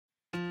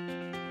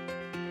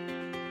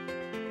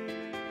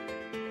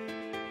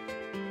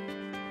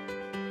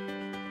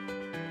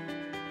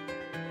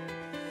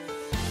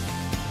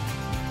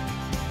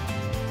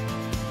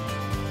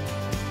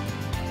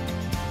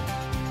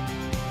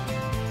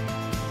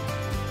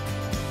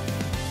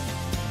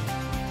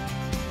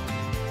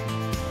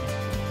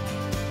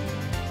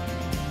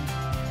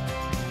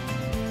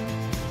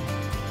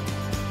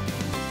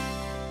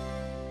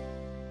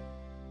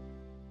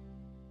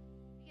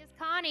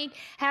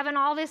having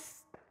all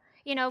this,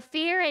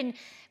 fear and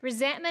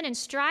resentment and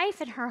strife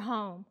in her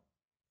home.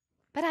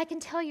 But I can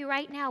tell you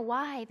right now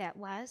why that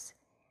was.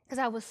 Because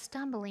I was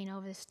stumbling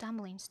over the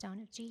stumbling stone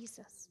of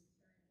Jesus.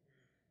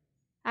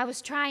 I was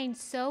trying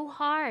so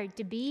hard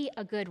to be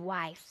a good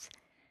wife.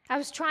 I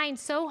was trying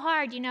so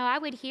hard. I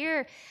would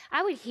hear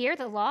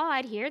the law.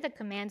 I'd hear the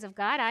commands of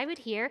God. I would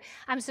hear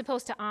I'm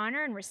supposed to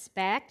honor and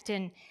respect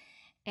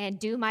and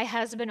do my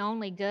husband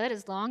only good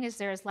as long as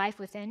there is life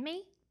within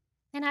me.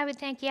 And I would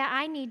think, yeah,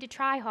 I need to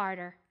try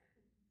harder.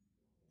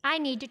 I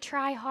need to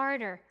try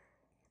harder.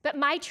 But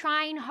my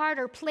trying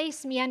harder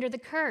placed me under the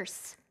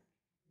curse.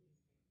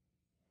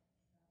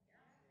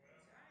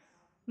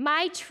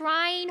 My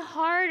trying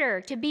harder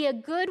to be a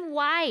good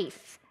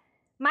wife,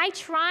 my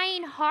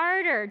trying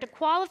harder to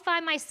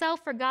qualify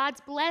myself for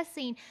God's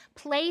blessing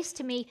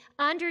placed me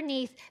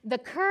underneath the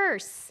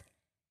curse.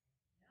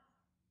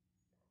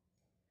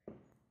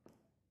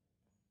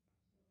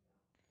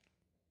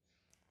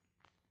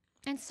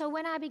 And so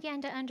when I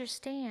began to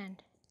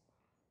understand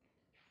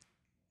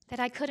that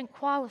I couldn't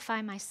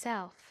qualify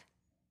myself,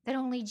 that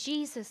only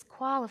Jesus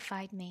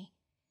qualified me,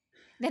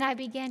 then I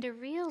began to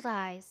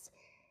realize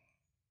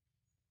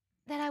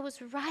that I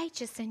was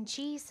righteous in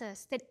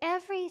Jesus, that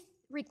every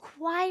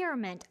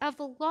requirement of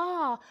the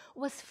law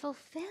was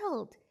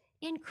fulfilled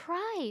in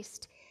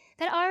Christ,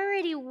 that I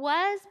already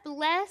was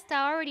blessed,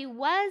 I already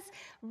was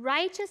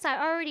righteous,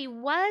 I already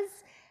was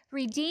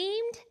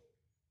redeemed.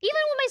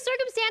 Even when my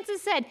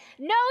circumstances said,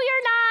 no,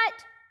 you're not,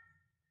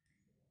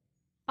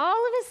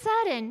 all of a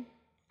sudden,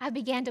 I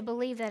began to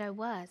believe that I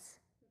was.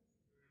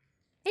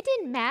 It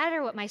didn't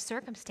matter what my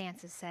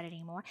circumstances said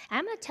anymore.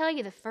 I'm going to tell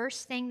you the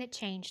first thing that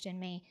changed in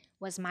me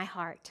was my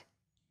heart.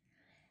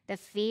 The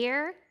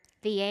fear,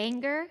 the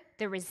anger,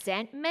 the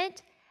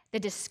resentment, the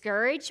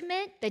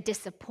discouragement, the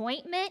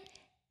disappointment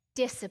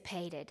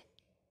dissipated.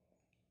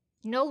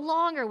 No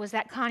longer was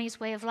that Connie's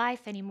way of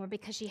life anymore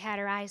because she had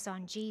her eyes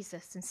on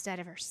Jesus instead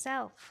of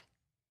herself.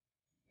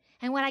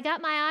 And when I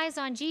got my eyes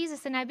on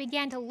Jesus and I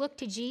began to look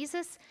to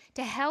Jesus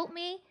to help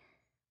me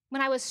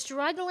when I was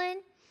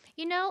struggling,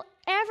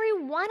 every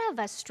one of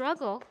us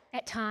struggle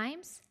at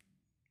times.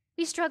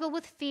 We struggle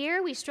with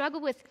fear. We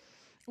struggle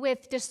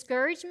with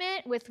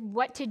discouragement, with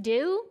what to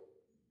do.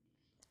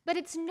 But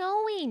it's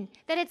knowing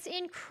that it's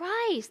in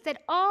Christ,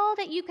 that all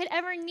that you could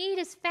ever need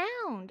is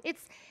found.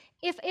 It's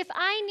if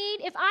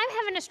I'm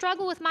having a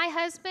struggle with my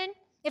husband,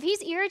 if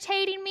he's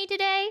irritating me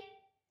today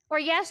or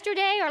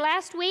yesterday or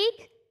last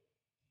week,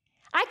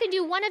 I can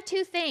do one of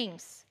two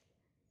things.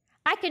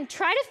 I can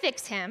try to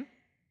fix him.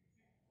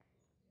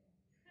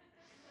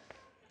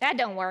 That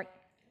don't work.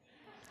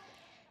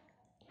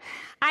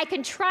 I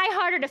can try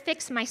harder to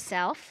fix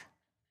myself,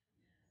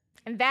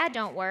 and that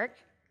don't work.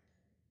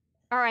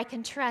 Or I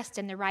can trust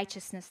in the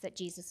righteousness that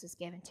Jesus has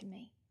given to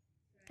me.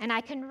 And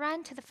I can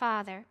run to the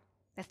Father,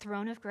 the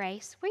throne of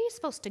grace. Where are you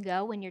supposed to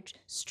go when you're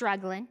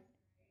struggling?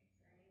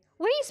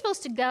 Where are you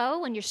supposed to go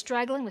when you're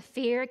struggling with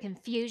fear,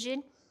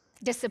 confusion,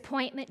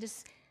 disappointment?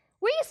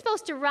 Where are you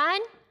supposed to run?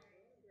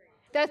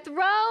 The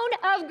throne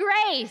of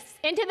grace,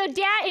 into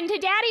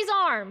Daddy's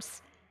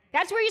arms.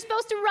 That's where you're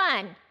supposed to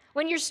run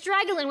when you're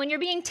struggling, when you're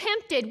being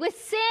tempted with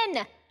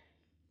sin.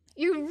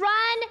 You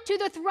run to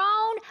the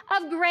throne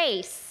of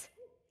grace,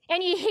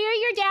 and you hear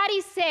your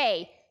daddy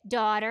say,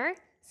 daughter,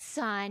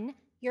 son,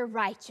 you're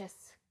righteous.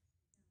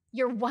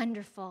 You're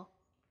wonderful.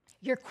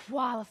 You're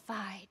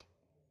qualified.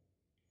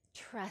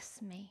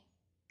 Trust me.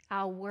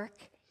 I'll work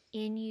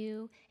in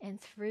you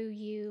and through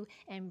you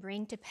and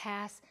bring to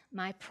pass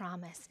my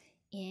promise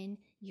in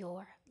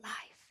your life.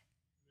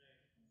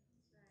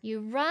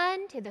 You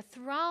run to the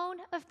throne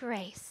of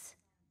grace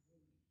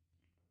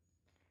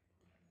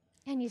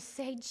and you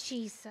say,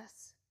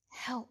 Jesus,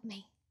 help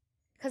me,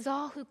 because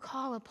all who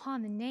call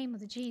upon the name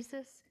of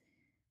Jesus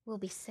will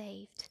be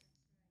saved.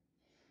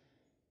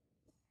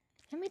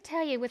 Let me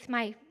tell you, with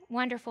my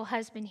wonderful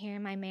husband here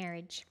in my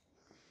marriage,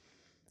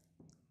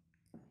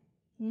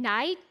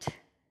 night,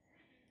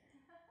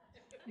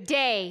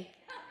 day,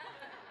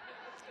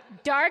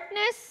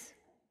 darkness,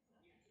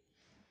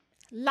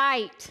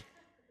 light,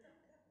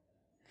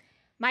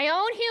 my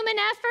own human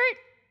effort,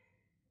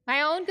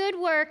 my own good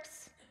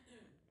works,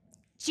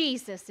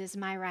 Jesus is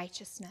my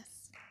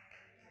righteousness.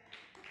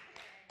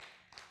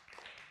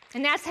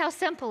 And that's how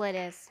simple it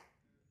is.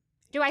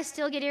 Do I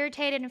still get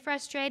irritated and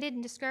frustrated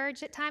and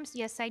discouraged at times?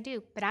 Yes, I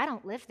do. But I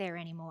don't live there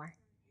anymore.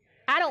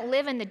 I don't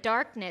live in the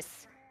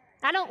darkness.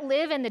 I don't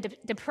live in the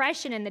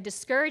depression and the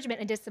discouragement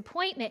and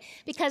disappointment,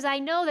 because I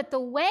know that the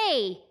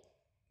way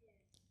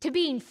to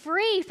being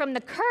free from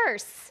the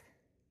curse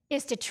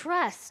is to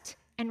trust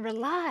and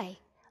rely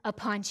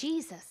upon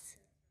Jesus.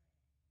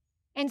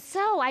 And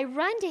so I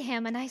run to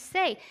him and I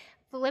say,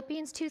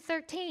 Philippians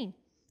 2:13,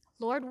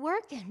 Lord,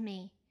 work in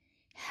me,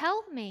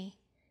 help me,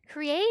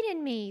 create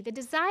in me the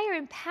desire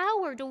and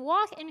power to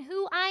walk in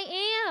who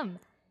I am.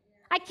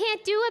 I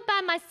can't do it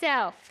by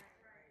myself.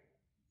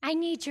 I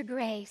need your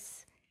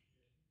grace.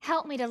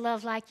 Help me to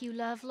love like you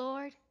love,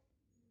 Lord.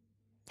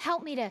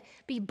 Help me to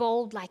be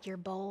bold like you're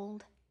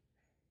bold.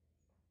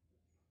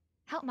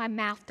 Help my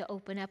mouth to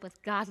open up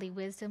with godly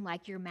wisdom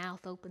like your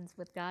mouth opens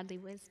with godly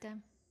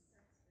wisdom.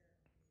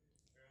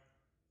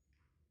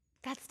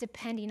 That's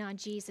depending on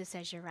Jesus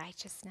as your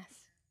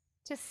righteousness.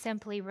 Just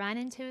simply run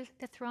into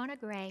the throne of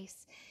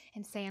grace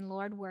and saying,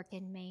 Lord, work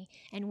in me.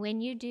 And when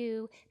you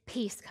do,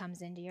 peace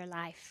comes into your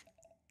life.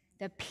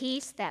 The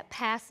peace that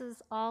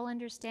passes all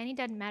understanding,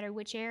 doesn't matter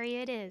which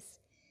area it is.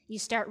 You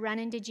start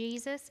running to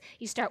Jesus.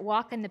 You start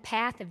walking the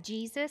path of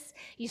Jesus.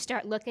 You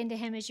start looking to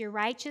him as your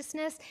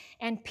righteousness,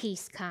 and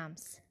peace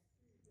comes.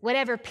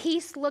 Whatever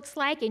peace looks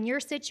like in your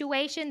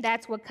situation,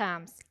 that's what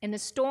comes. In the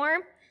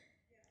storm,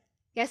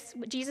 guess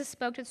what Jesus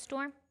spoke to the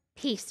storm?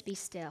 Peace, be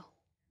still.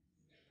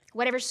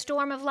 Whatever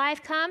storm of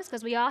life comes,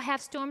 because we all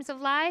have storms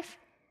of life,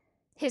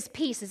 his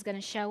peace is going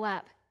to show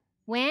up.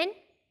 When?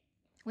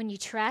 When you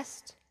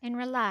trust and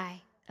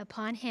rely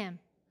upon him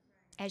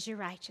as your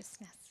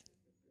righteousness.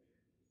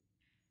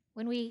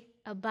 When we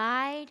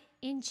abide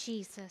in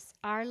Jesus,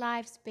 our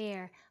lives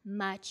bear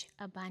much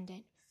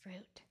abundant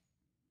fruit.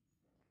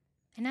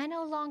 And I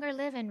no longer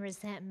live in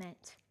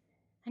resentment.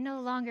 I no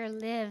longer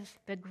live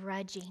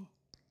begrudging.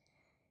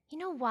 You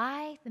know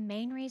why? The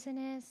main reason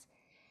is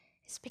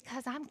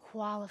because I'm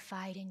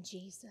qualified in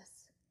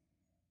Jesus.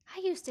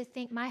 I used to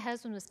think my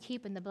husband was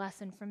keeping the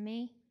blessing from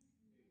me.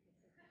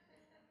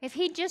 If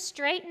he'd just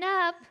straighten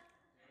up,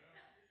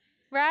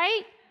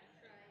 right?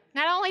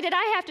 Not only did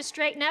I have to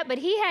straighten up, but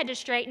he had to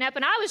straighten up,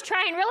 and I was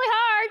trying really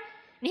hard,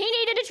 and he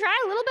needed to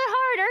try a little bit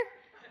harder.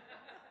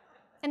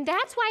 And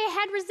that's why I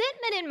had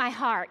resentment in my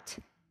heart.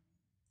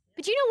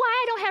 But you know why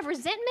I don't have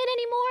resentment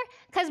anymore?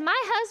 Because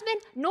my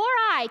husband nor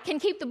I can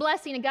keep the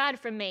blessing of God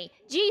from me.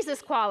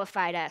 Jesus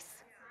qualified us.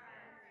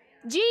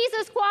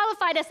 Jesus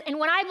qualified us, and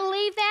when I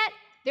believe that,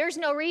 there's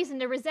no reason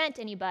to resent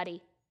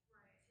anybody.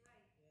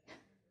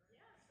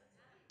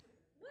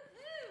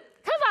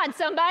 Come on,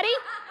 somebody.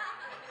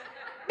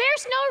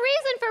 There's no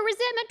reason for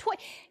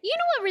resentment. You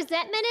know what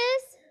resentment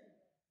is?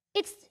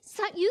 It's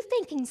you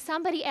thinking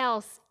somebody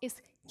else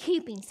is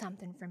keeping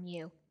something from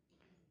you.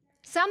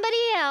 Somebody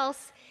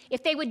else,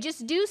 if they would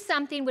just do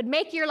something, would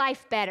make your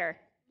life better.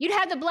 You'd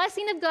have the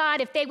blessing of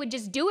God if they would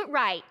just do it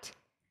right.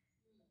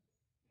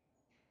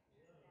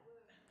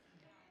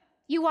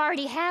 You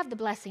already have the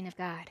blessing of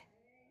God.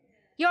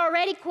 You're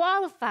already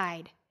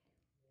qualified.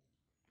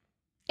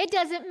 It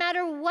doesn't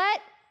matter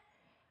what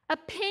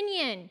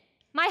opinion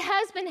my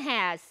husband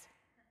has.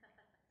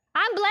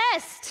 I'm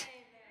blessed.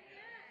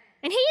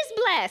 And he's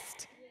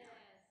blessed.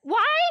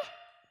 Why?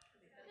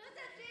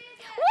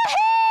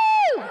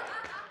 Woohoo!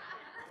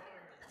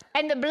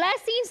 And the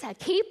blessings that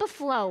keep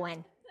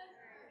a-flowing.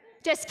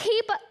 Just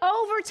keep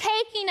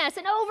overtaking us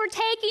and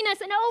overtaking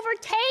us and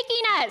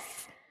overtaking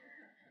us.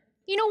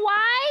 You know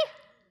why?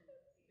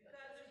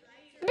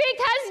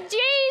 Because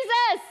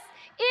Jesus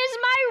is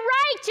my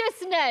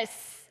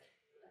righteousness.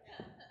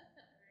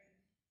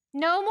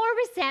 No more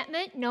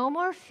resentment, no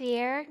more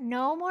fear,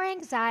 no more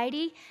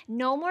anxiety,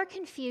 no more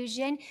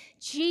confusion.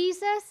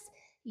 Jesus,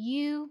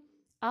 you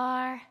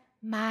are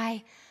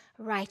my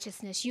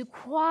righteousness. You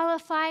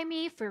qualify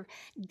me for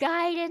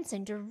guidance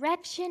and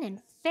direction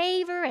and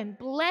favor and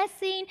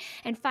blessing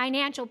and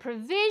financial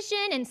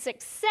provision and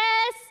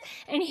success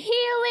and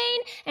healing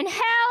and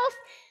health.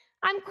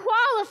 I'm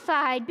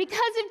qualified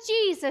because of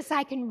Jesus.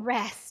 I can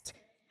rest.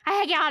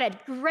 I got a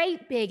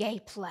great big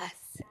A+.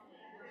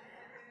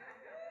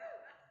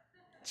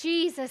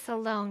 Jesus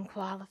alone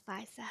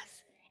qualifies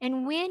us.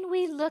 And when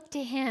we look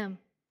to him,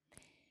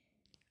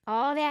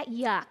 all that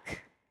yuck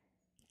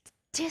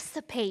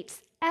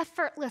dissipates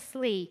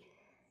effortlessly.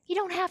 You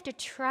don't have to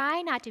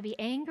try not to be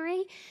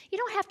angry. You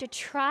don't have to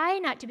try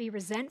not to be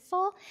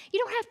resentful. You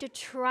don't have to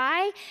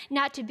try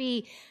not to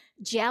be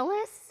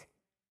jealous.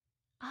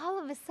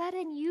 All of a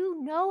sudden,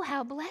 you know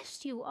how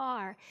blessed you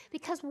are.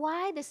 Because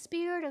why? The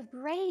Spirit of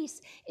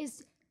grace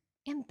is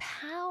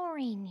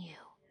empowering you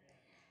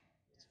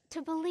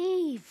to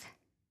believe,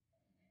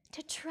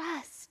 to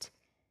trust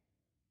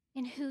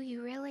in who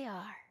you really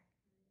are.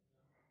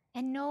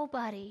 And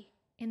nobody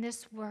in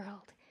this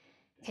world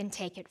can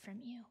take it from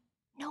you.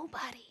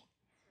 Nobody.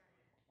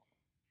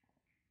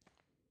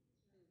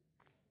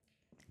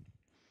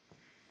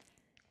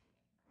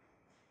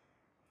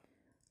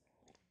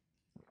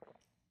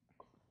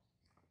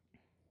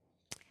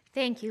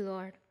 Thank you,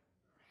 Lord.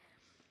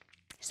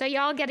 So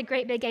y'all get a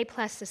great big A+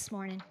 this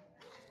morning.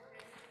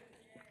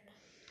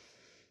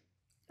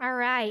 All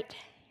right.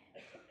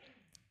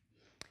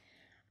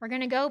 We're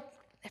going to go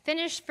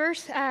finish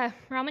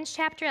Romans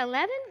chapter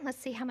 11. Let's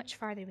see how much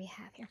farther we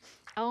have here.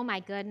 Oh,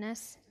 my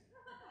goodness.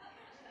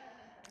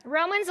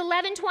 Romans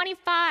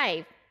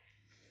 11:25.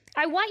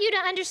 I want you to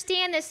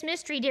understand this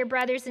mystery, dear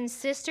brothers and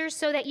sisters,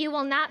 so that you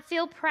will not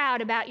feel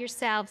proud about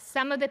yourselves.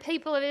 Some of the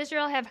people of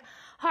Israel have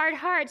hard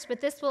hearts, but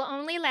this will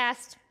only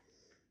last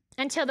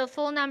until the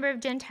full number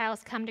of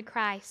Gentiles come to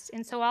Christ.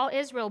 And so all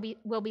Israel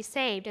will be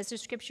saved, as the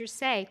scriptures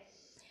say.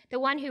 The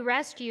one who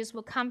rescues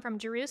will come from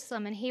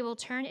Jerusalem, and he will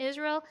turn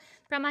Israel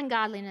from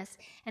ungodliness.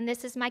 And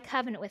this is my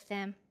covenant with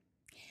them.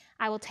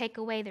 I will take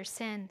away their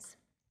sins.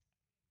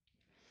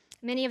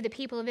 Many of the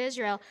people of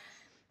Israel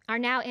are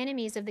now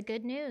enemies of the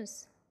good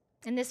news.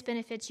 And this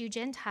benefits you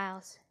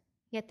Gentiles.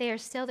 Yet they are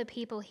still the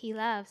people he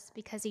loves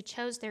because he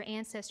chose their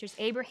ancestors,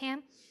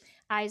 Abraham,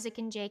 Isaac,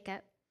 and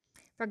Jacob.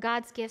 For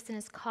God's gifts and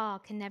his call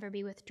can never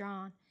be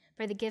withdrawn,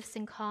 for the gifts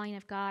and calling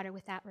of God are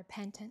without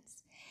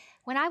repentance.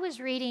 When I was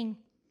reading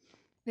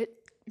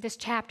this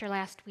chapter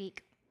last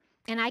week,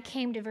 and I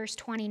came to verse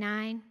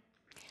 29,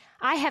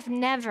 I've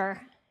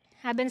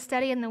been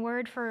studying the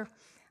word for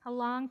a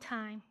long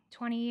time,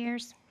 20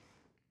 years.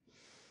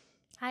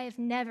 I have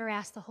never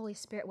asked the Holy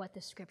Spirit what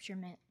this scripture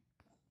meant.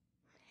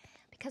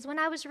 Because when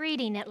I was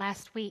reading it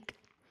last week,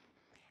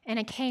 and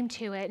I came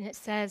to it, and it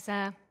says,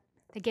 the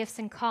gifts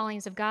and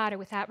callings of God are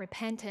without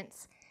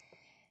repentance,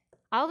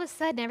 all of a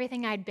sudden,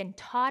 everything I'd been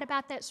taught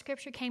about that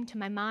scripture came to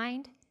my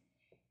mind,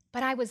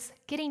 but I was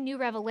getting new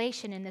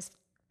revelation in this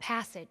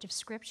passage of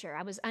scripture.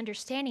 I was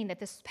understanding that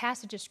this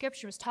passage of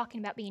scripture was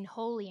talking about being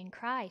holy in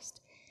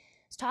Christ.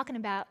 It's talking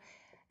about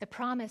the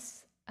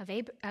promise of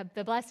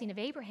the blessing of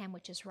Abraham,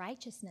 which is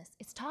righteousness.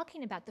 It's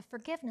talking about the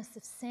forgiveness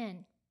of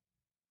sin.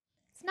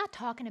 It's not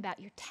talking about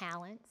your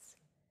talents.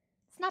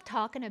 It's not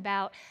talking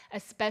about a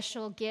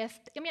special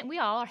gift. I mean, we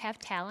all have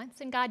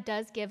talents, and God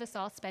does give us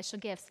all special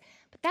gifts.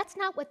 But that's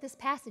not what this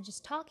passage is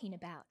talking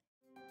about.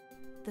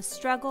 The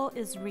struggle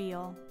is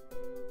real.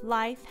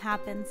 Life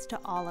happens to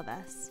all of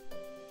us.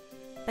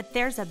 But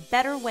there's a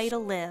better way to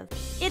live.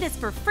 It is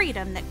for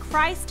freedom that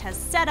Christ has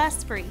set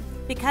us free.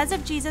 Because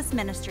of Jesus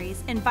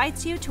Ministries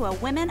invites you to a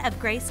Women of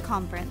Grace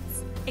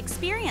conference.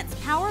 Experience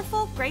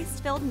powerful,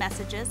 grace-filled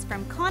messages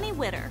from Connie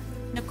Witter,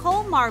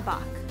 Nicole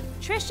Marbach,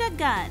 Trisha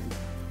Gunn,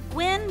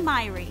 Gwen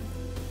Myrie,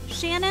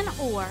 Shannon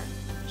Orr,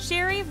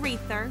 Sherry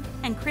Reether,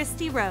 and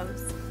Christy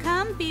Rose.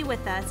 Come be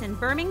with us in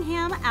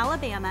Birmingham,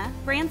 Alabama,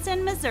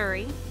 Branson,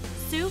 Missouri,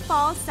 Sioux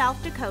Falls,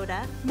 South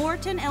Dakota,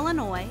 Morton,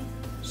 Illinois,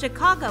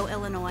 Chicago,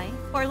 Illinois,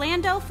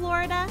 Orlando,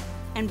 Florida,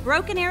 and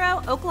Broken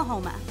Arrow,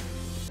 Oklahoma.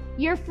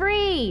 You're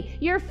free.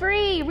 You're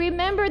free.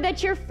 Remember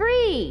that you're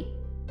free.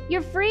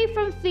 You're free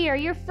from fear.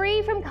 You're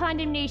free from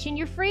condemnation.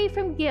 You're free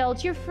from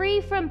guilt. You're free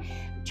from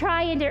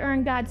trying to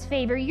earn God's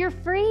favor. You're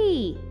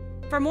free.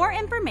 For more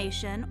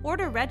information or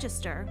to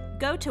register,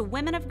 go to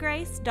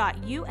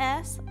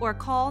womenofgrace.us or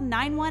call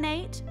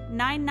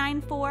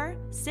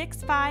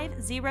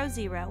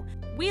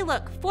 918-994-6500. We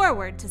look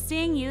forward to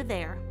seeing you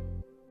there.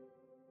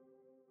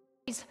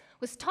 I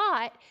was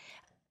taught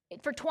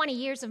for 20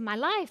 years of my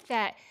life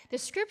that the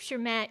scripture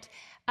meant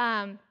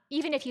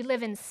even if you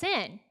live in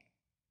sin,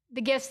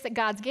 the gifts that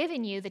God's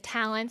given you, the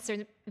talents,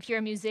 or if you're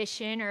a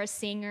musician or a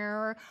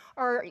singer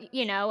or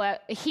you know, a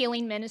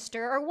healing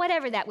minister or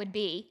whatever that would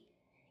be,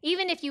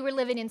 even if you were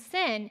living in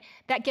sin,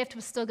 that gift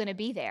was still going to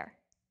be there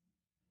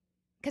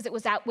because it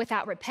was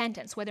without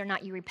repentance, whether or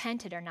not you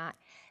repented or not.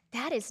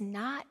 That is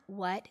not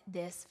what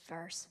this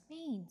verse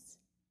means.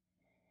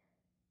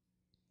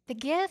 The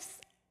gifts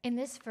in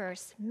this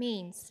verse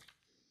means,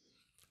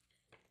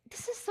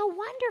 this is so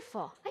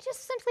wonderful. I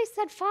just simply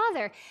said,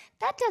 Father,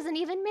 that doesn't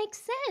even make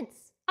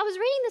sense. I was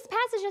reading this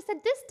passage and I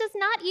said, this does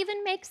not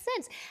even make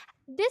sense.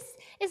 This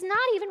is not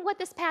even what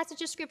this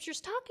passage of scripture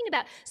is talking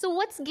about. So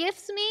what's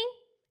gifts mean?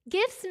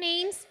 Gifts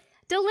means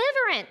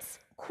deliverance,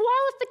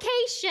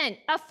 qualification,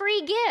 a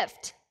free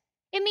gift.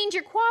 It means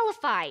you're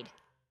qualified.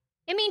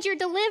 It means you're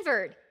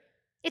delivered.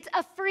 It's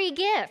a free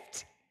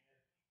gift.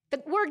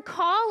 The word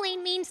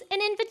calling means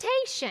an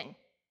invitation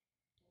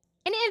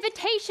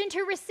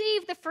to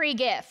receive the free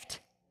gift.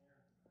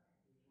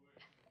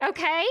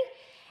 Okay?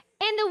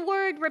 And the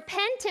word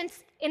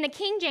repentance in the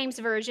King James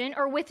Version,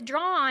 or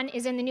withdrawn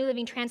is in the New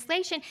Living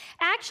Translation,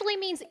 actually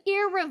means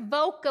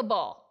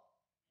irrevocable.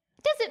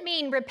 It doesn't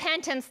mean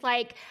repentance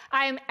like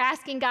I'm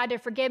asking God to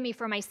forgive me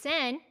for my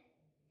sin.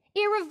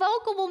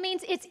 Irrevocable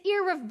means it's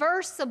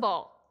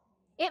irreversible.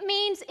 It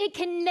means it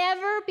can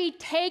never be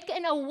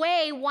taken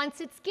away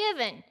once it's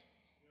given.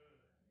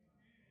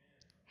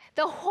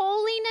 The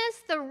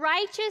holiness, the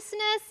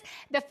righteousness,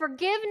 the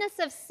forgiveness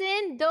of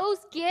sin,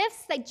 those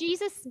gifts that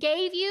Jesus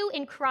gave you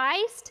in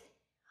Christ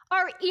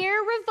are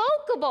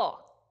irrevocable.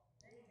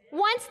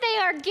 Once they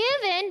are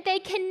given, they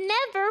can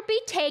never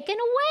be taken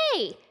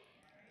away.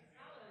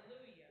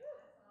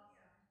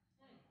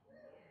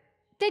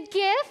 The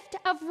gift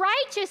of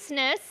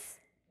righteousness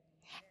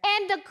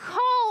and the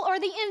call or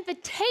the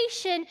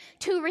invitation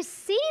to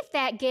receive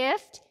that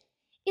gift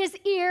is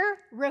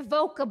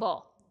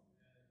irrevocable.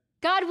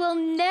 God will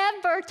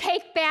never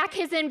take back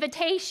his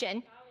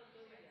invitation.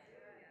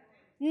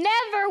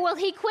 Never will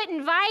he quit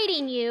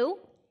inviting you.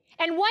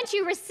 And once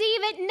you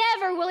receive it,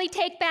 never will he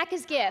take back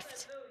his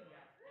gift.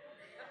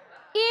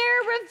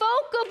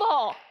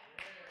 Irrevocable.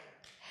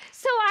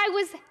 So I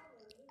was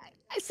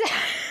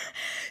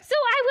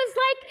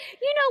like,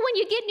 you know, when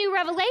you get new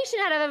revelation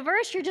out of a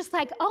verse, you're just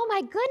like, oh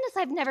my goodness,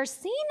 I've never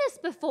seen this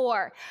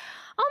before.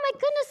 Oh my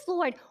goodness,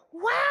 Lord,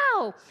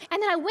 wow.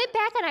 And then I went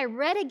back and I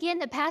read again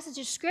the passage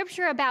of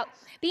scripture about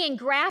being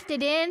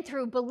grafted in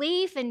through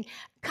belief and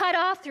cut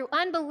off through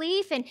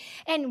unbelief, and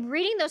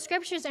reading those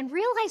scriptures and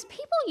realized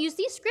people use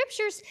these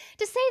scriptures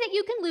to say that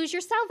you can lose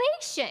your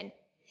salvation.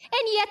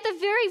 And yet the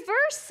very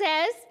verse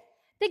says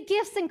The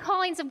gifts and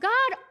callings of God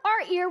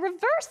are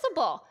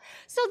irreversible.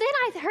 So then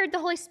I heard the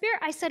Holy Spirit.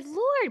 I said,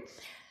 Lord,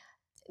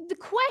 the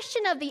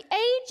question of the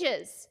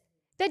ages,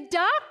 the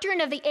doctrine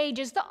of the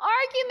ages, the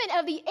argument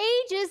of the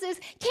ages is,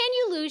 can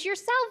you lose your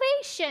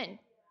salvation?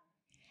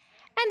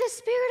 And the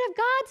Spirit of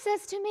God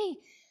says to me,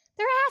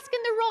 they're asking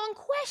the wrong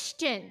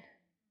question.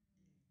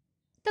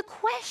 The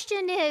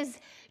question is,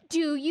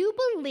 do you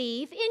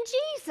believe in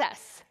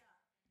Jesus?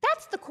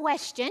 That's the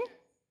question.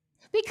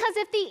 Because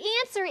if the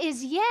answer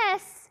is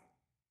yes,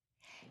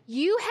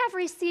 you have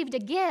received a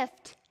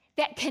gift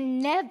that can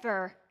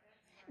never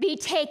be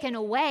taken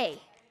away.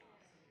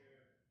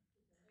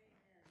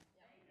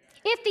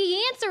 If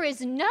the answer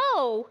is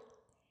no,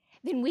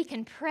 then we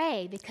can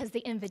pray because the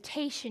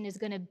invitation is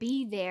going to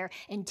be there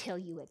until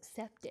you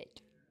accept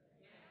it.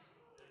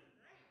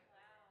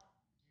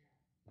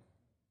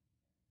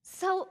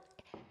 So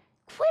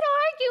quit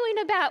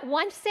arguing about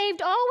once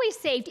saved, always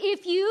saved.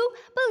 If you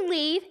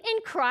believe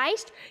in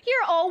Christ,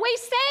 you're always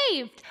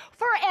saved,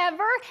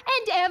 forever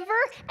and ever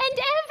and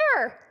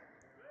ever.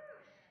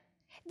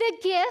 The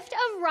gift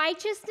of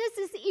righteousness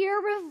is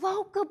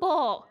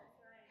irrevocable.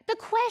 The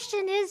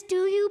question is,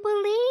 do you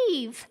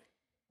believe?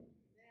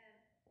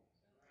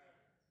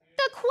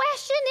 The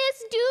question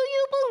is, do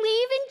you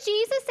believe in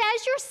Jesus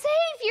as your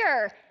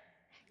Savior?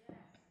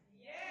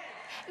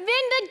 Then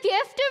the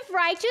gift of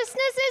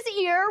righteousness is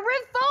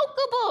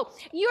irrevocable.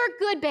 Your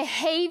good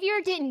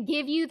behavior didn't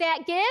give you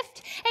that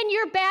gift, and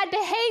your bad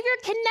behavior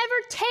can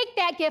never take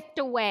that gift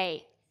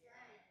away.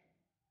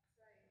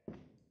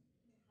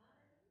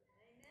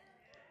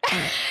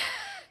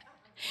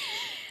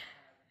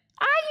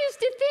 I used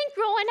to think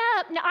growing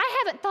up, now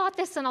I haven't thought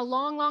this in a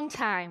long, long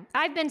time.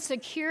 I've been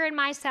secure in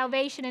my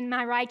salvation and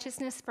my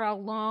righteousness for a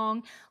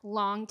long,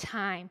 long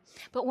time.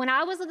 But when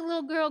I was a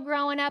little girl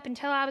growing up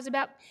until I was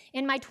about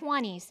in my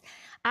 20s,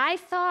 I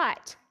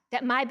thought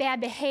that my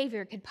bad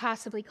behavior could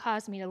possibly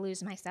cause me to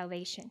lose my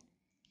salvation.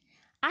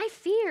 I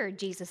feared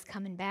Jesus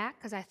coming back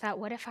because I thought,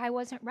 what if I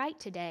wasn't right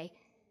today?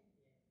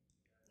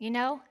 You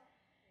know?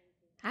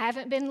 I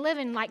haven't been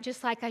living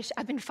just like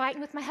I've been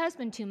fighting with my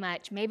husband too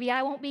much. Maybe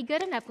I won't be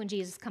good enough when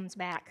Jesus comes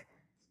back.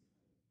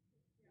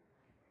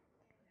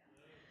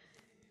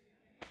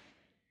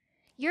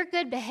 Your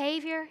good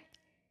behavior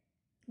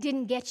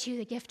didn't get you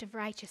the gift of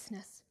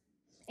righteousness.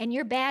 And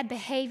your bad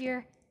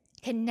behavior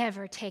can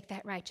never take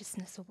that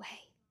righteousness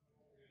away.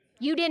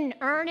 You didn't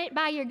earn it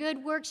by your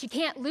good works. You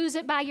can't lose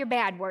it by your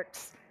bad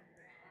works.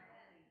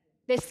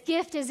 This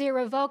gift is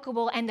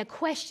irrevocable, and the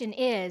question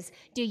is,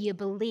 do you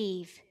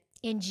believe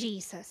in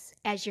Jesus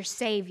as your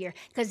Savior?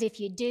 Because if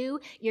you do,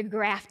 you're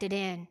grafted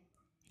in.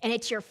 And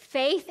it's your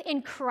faith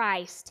in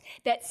Christ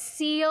that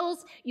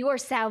seals your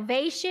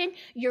salvation,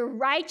 your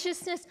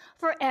righteousness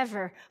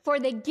forever. For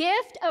the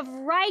gift of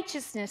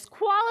righteousness,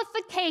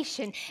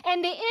 qualification,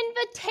 and the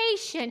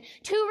invitation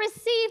to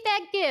receive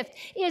that gift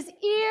is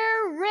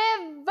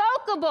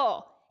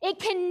irrevocable. It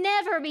can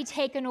never be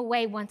taken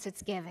away once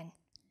it's given.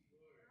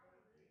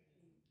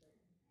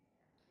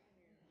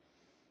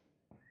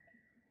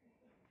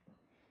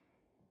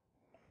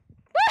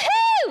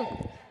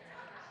 Woohoo!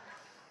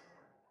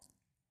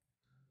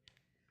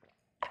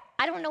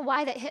 I don't know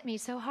why that hit me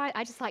so hard.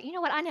 I just thought, you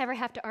know what? I never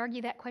have to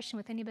argue that question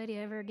with anybody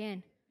ever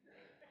again.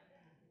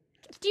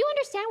 Do you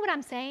understand what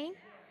I'm saying?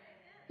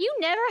 You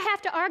never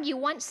have to argue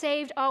once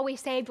saved, always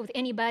saved with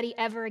anybody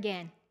ever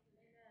again.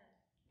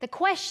 The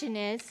question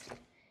is,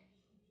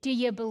 do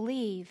you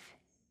believe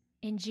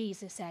in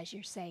Jesus as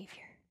your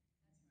Savior?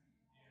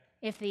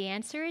 If the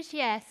answer is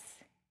yes,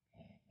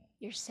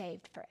 you're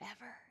saved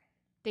forever.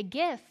 The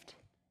gift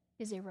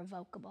is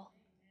irrevocable.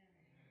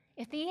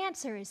 If the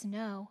answer is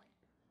no,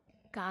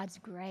 God's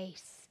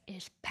grace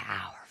is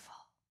powerful.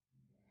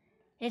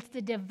 It's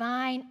the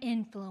divine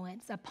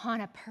influence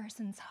upon a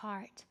person's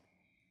heart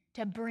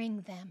to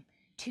bring them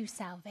to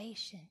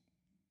salvation.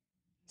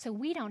 So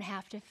we don't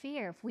have to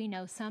fear if we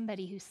know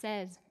somebody who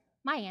says,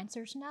 my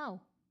answer's no.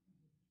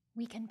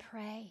 We can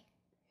pray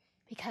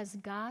because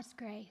God's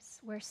grace,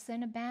 where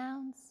sin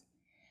abounds,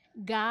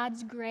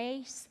 God's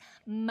grace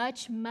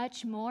much,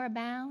 much more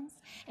abounds.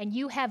 And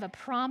you have a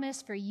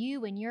promise for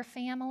you and your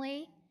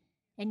family.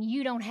 And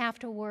you don't have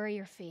to worry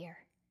or fear.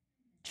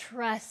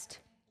 Trust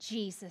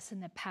Jesus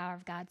in the power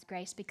of God's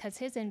grace because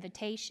his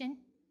invitation,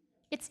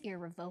 it's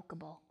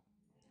irrevocable.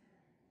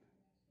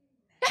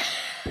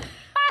 I'm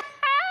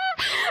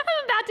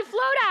about to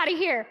float out of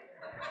here.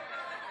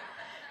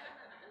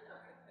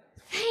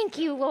 Thank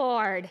you,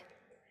 Lord.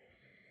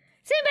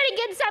 Is anybody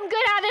getting something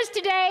good out of this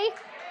today?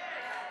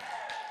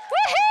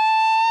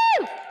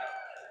 Woohoo!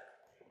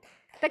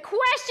 The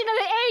question of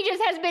the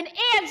ages has been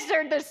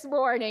answered this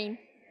morning.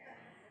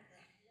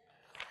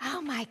 Oh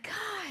my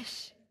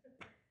gosh.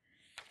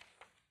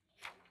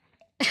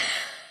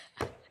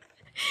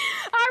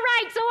 All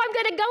right, so I'm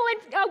going to go in.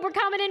 Oh, we're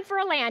coming in for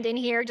a landing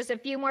here. Just a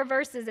few more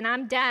verses and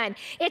I'm done.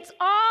 It's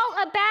all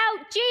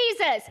about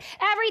Jesus.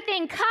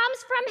 Everything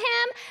comes from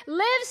him,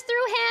 lives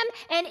through him,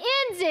 and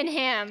ends in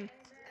him.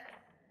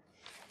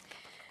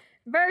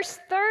 Verse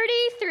 30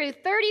 through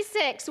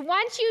 36.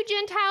 Once you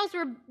Gentiles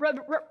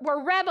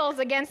were rebels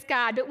against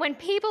God, but when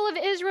people of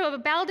Israel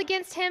rebelled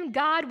against him,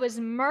 God was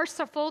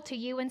merciful to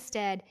you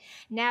instead.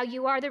 Now they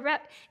are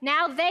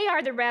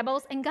the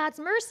rebels, and God's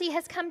mercy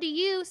has come to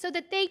you so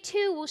that they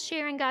too will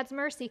share in God's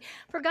mercy.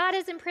 For God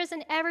has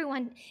imprisoned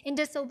everyone in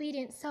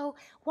disobedience. So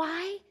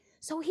why?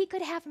 So he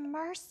could have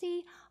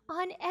mercy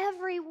on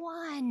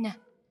everyone.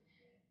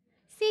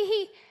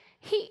 See,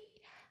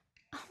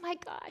 oh my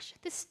gosh,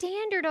 the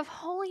standard of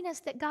holiness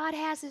that God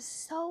has is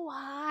so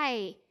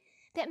high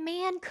that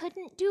man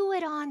couldn't do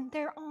it on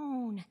their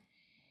own.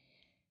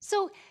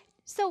 So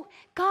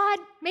God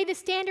made the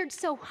standard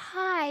so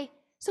high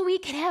so he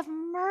could have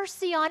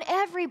mercy on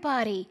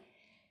everybody.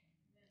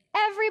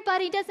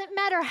 Everybody, doesn't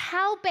matter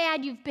how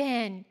bad you've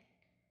been.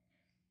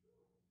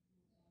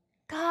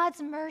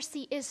 God's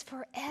mercy is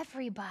for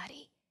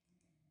everybody.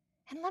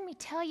 And let me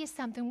tell you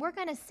something, we're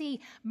going to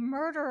see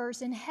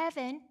murderers in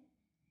heaven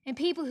and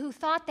people who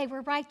thought they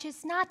were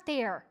righteous not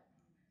there.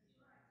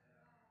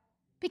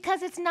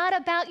 Because it's not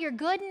about your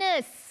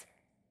goodness.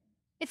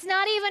 It's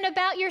not even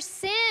about your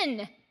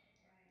sin.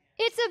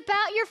 It's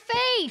about your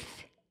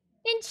faith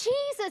in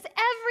Jesus.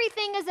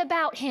 Everything is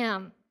about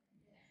him.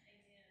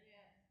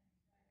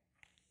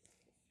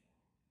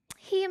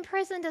 He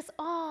imprisoned us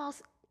all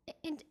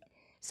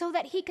so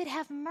that he could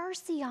have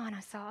mercy on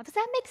us all. Does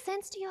that make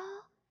sense to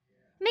y'all?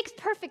 It makes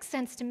perfect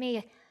sense to me.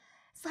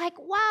 It's like,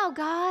 wow,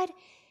 God,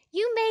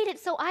 you made it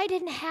so I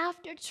didn't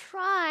have to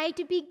try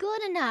to be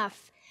good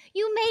enough.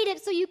 You made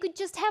it so you could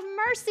just have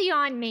mercy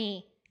on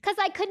me because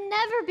I could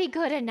never be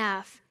good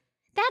enough.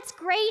 That's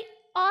great,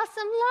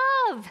 awesome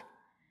love.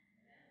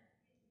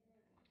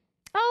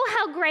 Oh,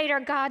 how great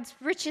are God's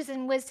riches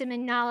and wisdom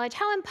and knowledge.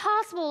 How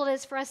impossible it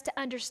is for us to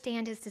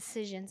understand his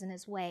decisions and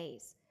his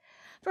ways.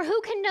 For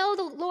who can know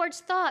the Lord's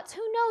thoughts?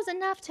 Who knows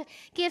enough to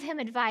give him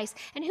advice?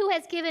 And who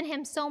has given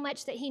him so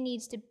much that he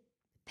needs to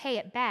pay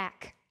it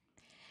back?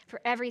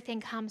 For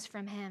everything comes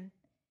from him.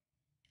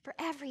 For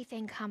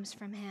everything comes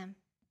from him,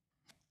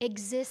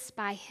 exists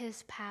by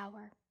his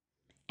power,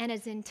 and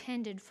is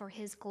intended for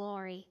his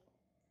glory.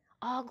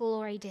 All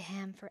glory to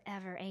him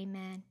forever.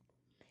 Amen.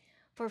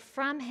 For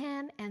from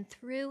him and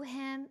through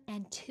him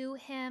and to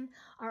him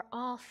are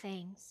all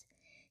things.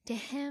 To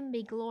him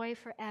be glory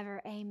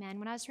forever. Amen.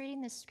 When I was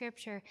reading this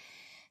scripture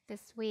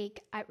this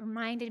week, it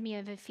reminded me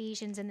of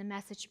Ephesians in the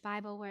Message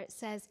Bible where it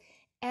says,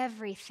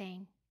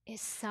 everything is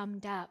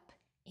summed up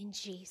in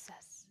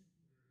Jesus.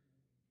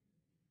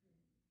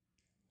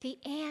 The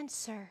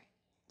answer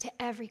to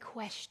every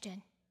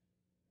question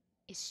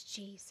is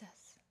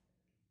Jesus.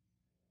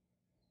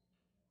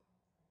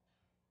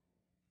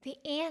 The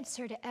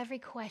answer to every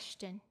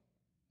question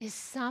is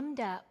summed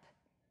up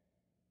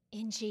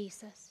in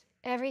Jesus.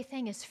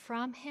 Everything is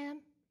from him.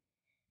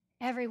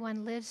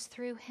 Everyone lives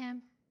through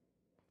him.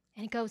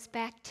 And it goes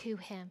back to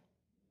him.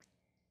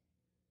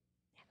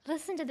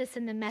 Listen to this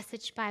in the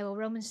Message Bible,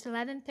 Romans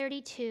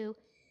 11:32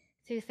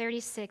 through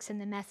 36 in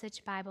the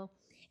Message Bible.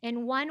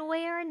 In one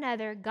way or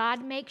another,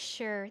 God makes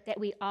sure that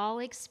we all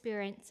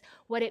experience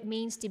what it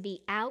means to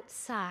be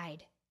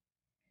outside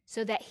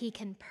so that he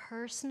can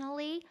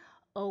personally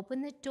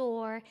open the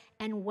door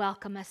and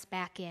welcome us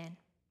back in.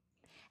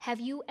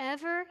 Have you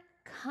ever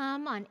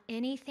come on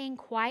anything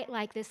quite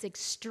like this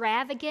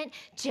extravagant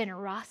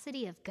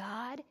generosity of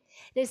God?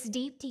 This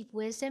deep, deep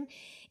wisdom?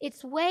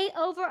 It's way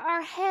over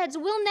our heads.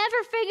 We'll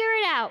never figure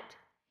it out.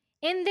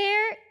 And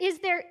is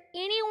there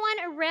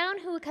anyone around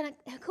who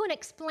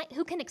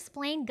can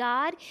explain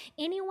God?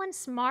 Anyone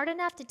smart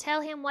enough to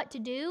tell him what to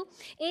do?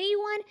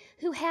 Anyone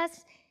who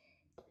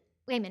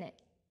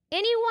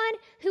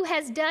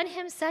has done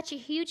him such a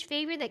huge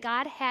favor that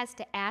God has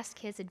to ask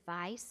his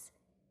advice?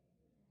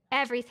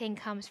 Everything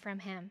comes from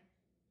him.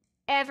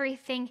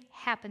 Everything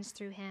happens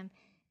through him.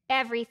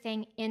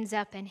 Everything ends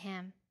up in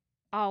him.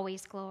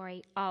 Always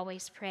glory,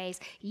 always praise.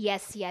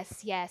 Yes,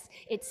 yes, yes.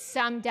 It's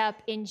summed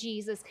up in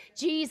Jesus.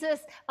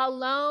 Jesus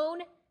alone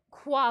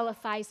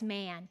qualifies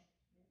man.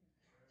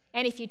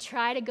 And if you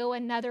try to go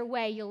another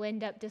way, you'll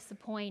end up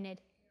disappointed.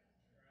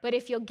 But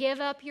if you'll give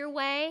up your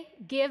way,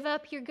 give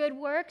up your good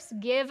works,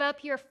 give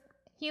up your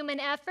human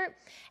effort,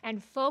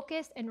 and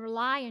focus and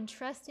rely and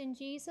trust in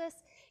Jesus,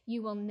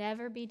 you will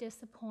never be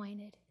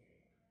disappointed.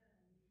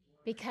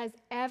 Because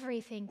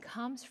everything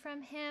comes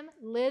from him,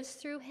 lives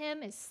through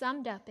him, is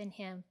summed up in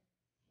him.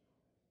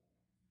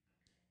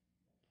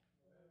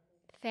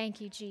 Thank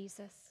you,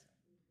 Jesus.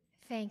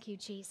 Thank you,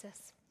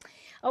 Jesus.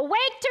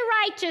 Awake to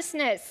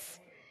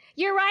righteousness.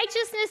 Your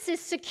righteousness is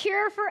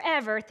secure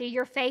forever through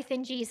your faith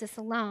in Jesus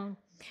alone.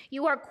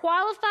 You are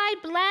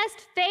qualified, blessed,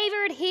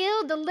 favored,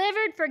 healed,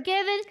 delivered,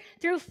 forgiven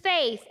through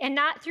faith and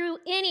not through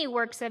any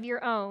works of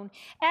your own.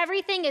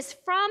 Everything is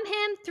from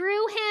him,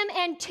 through him,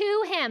 and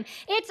to him.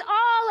 It's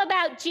all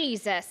about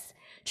Jesus.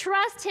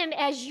 Trust him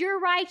as your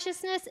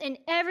righteousness in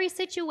every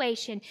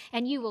situation,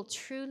 and you will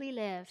truly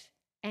live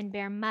and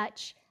bear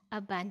much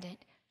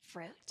abundant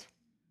fruit.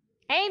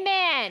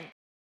 Amen.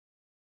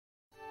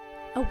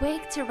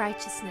 Awake to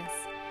righteousness.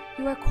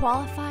 You are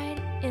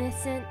qualified,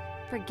 innocent,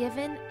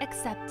 forgiven,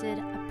 accepted,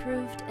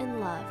 approved,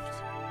 and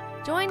loved.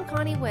 Join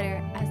Connie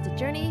Witter as the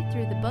journey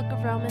through the book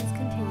of Romans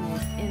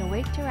continues in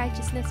Awake to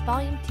Righteousness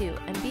Volume 2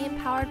 and be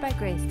empowered by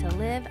grace to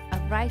live a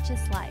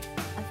righteous life.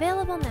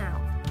 Available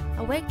now.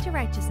 Awake to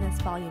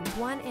Righteousness Volumes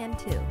 1 and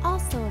 2.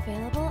 Also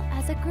available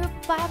as a group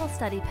Bible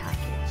study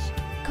package.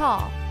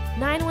 Call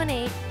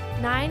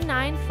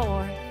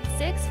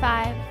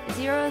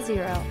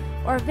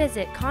 918-994-6500 or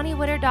visit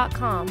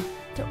conniewitter.com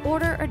to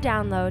order or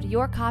download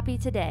your copy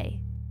today.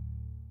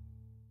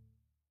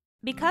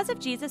 Because of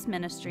Jesus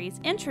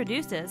Ministries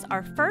introduces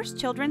our first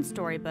children's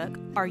storybook,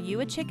 Are You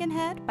a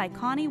Chickenhead? By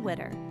Connie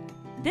Witter.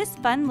 This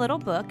fun little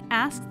book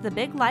asks the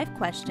big life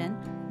question,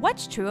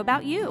 what's true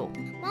about you?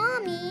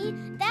 Mommy,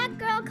 that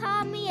girl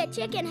called me a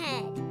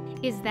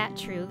chickenhead. Is that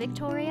true,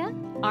 Victoria?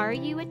 Are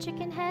you a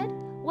chickenhead?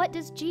 What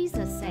does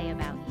Jesus say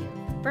about you?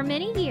 For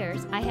many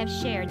years, I have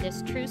shared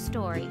this true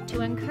story to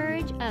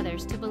encourage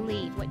others to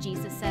believe what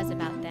Jesus says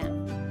about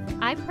them.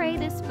 I pray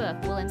this book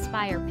will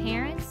inspire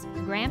parents,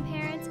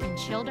 grandparents, and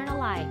children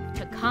alike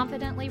to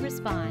confidently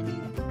respond.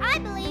 I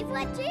believe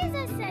what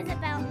Jesus says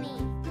about me.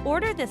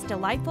 Order this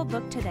delightful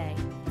book today.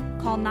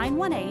 Call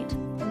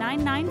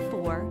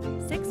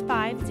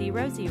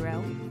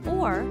 918-994-6500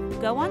 or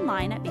go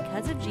online at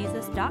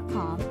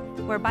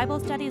becauseofjesus.com, where Bible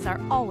studies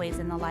are always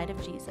in the light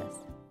of Jesus.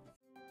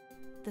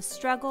 The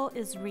struggle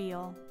is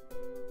real.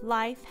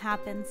 Life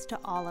happens to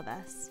all of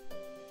us.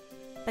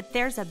 But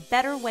there's a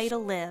better way to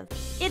live.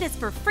 It is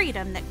for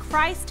freedom that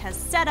Christ has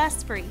set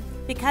us free.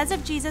 Because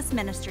of Jesus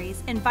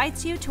Ministries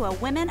invites you to a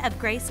Women of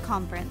Grace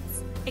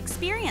conference.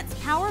 Experience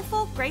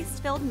powerful,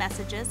 grace-filled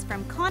messages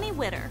from Connie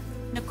Witter,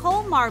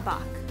 Nicole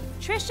Marbach,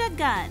 Trisha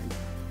Gunn,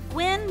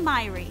 Gwen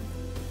Myrie,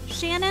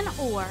 Shannon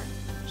Orr,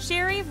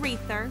 Sherry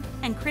Reether,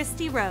 and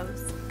Christy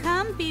Rose.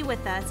 Come be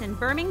with us in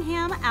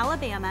Birmingham,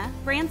 Alabama,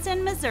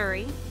 Branson,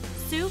 Missouri,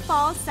 Sioux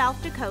Falls,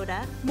 South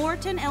Dakota,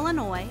 Morton,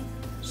 Illinois,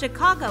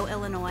 Chicago,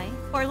 Illinois,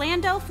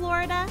 Orlando,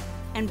 Florida,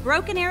 and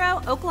Broken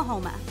Arrow,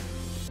 Oklahoma.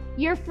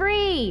 You're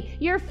free!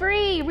 You're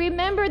free!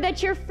 Remember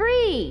that you're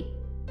free!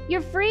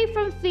 You're free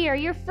from fear.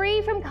 You're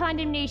free from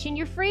condemnation.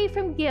 You're free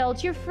from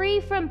guilt. You're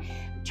free from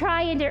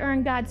trying to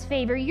earn God's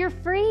favor. You're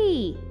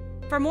free!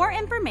 For more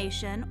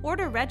information or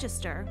to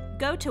register,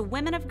 go to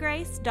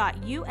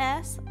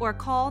womenofgrace.us or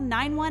call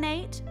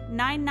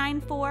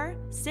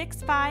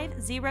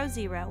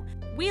 918-994-6500.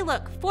 We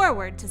look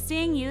forward to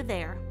seeing you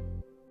there.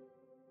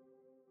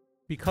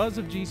 Because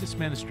of Jesus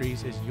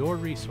Ministries is your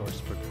resource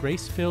for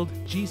grace-filled,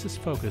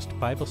 Jesus-focused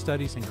Bible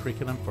studies and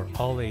curriculum for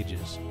all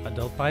ages.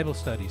 Adult Bible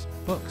studies,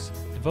 books,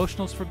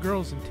 devotionals for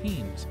girls and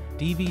teens,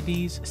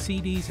 DVDs,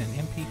 CDs, and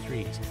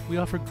MP3s. We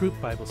offer group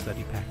Bible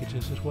study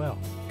packages as well.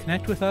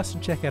 Connect with us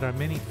and check out our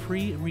many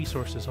free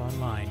resources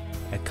online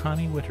at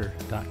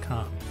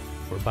conniewitter.com,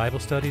 where Bible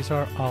studies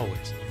are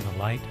always in the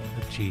light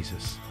of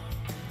Jesus.